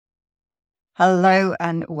Hello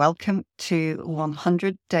and welcome to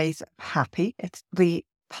 100 Days of Happy. It's the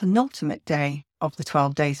penultimate day of the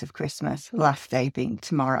 12 days of Christmas, last day being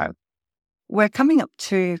tomorrow. We're coming up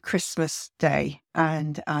to Christmas Day,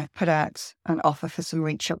 and I've put out an offer for some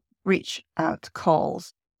reach out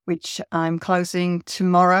calls, which I'm closing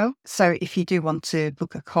tomorrow. So if you do want to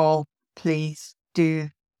book a call, please do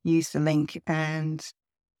use the link and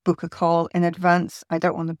book a call in advance. I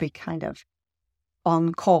don't want to be kind of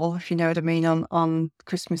on call, if you know what I mean, on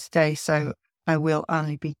Christmas Day. So I will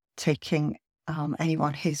only be taking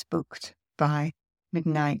anyone who's booked by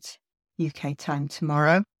midnight UK time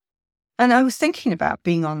tomorrow. And I was thinking about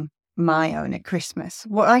being on my own at Christmas.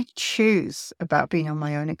 What I choose about being on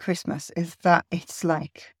my own at Christmas is that it's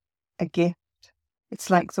like a gift.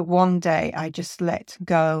 It's like the one day I just let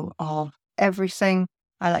go of everything.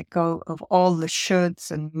 I let go of all the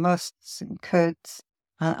shoulds and musts and coulds.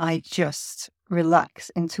 And I just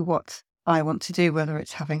relax into what I want to do, whether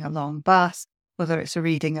it's having a long bath, whether it's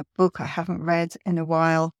reading a book I haven't read in a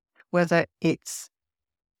while, whether it's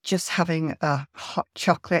just having a hot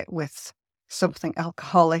chocolate with something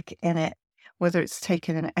alcoholic in it, whether it's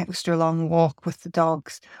taking an extra long walk with the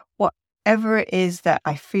dogs, whatever it is that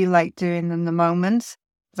I feel like doing in the moment,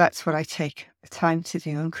 that's what I take the time to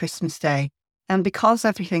do on Christmas Day. And because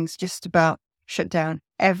everything's just about shut down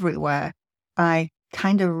everywhere, I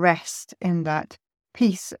kind of rest in that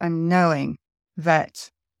peace and knowing that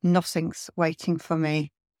nothing's waiting for me.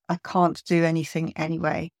 I can't do anything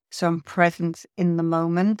anyway. So I'm present in the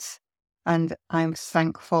moment and I'm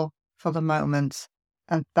thankful for the moment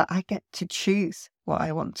and that I get to choose what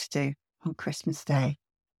I want to do on Christmas Day.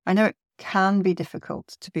 I know it can be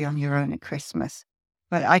difficult to be on your own at Christmas,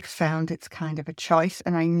 but I've found it's kind of a choice.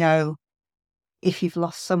 And I know if you've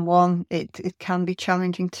lost someone, it can be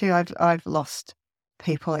challenging too. I've lost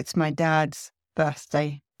people. It's my dad's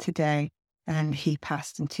birthday today, and he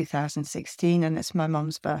passed in 2016, and it's my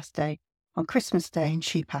mum's birthday on Christmas Day, and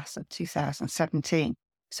she passed in 2017.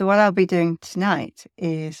 So what I'll be doing tonight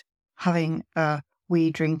is having a wee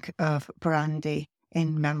drink of brandy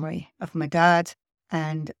in memory of my dad,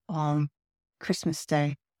 and on Christmas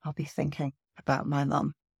Day, I'll be thinking about my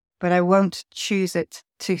mum. But I won't choose it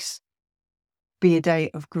to be a day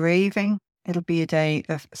of grieving. It'll be a day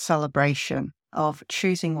of celebration, of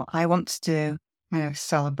choosing what I want to do,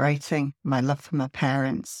 celebrating my love for my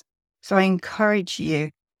parents. So I encourage you,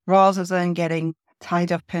 rather than getting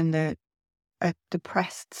tied up in a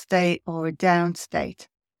depressed state or a down state,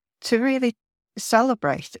 to really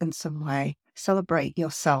celebrate in some way, celebrate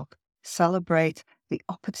yourself, celebrate the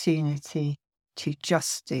opportunity to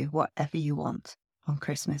just do whatever you want on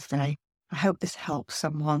Christmas Day. I hope this helps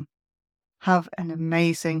someone. Have an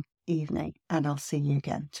amazing evening, and I'll see you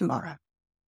again tomorrow.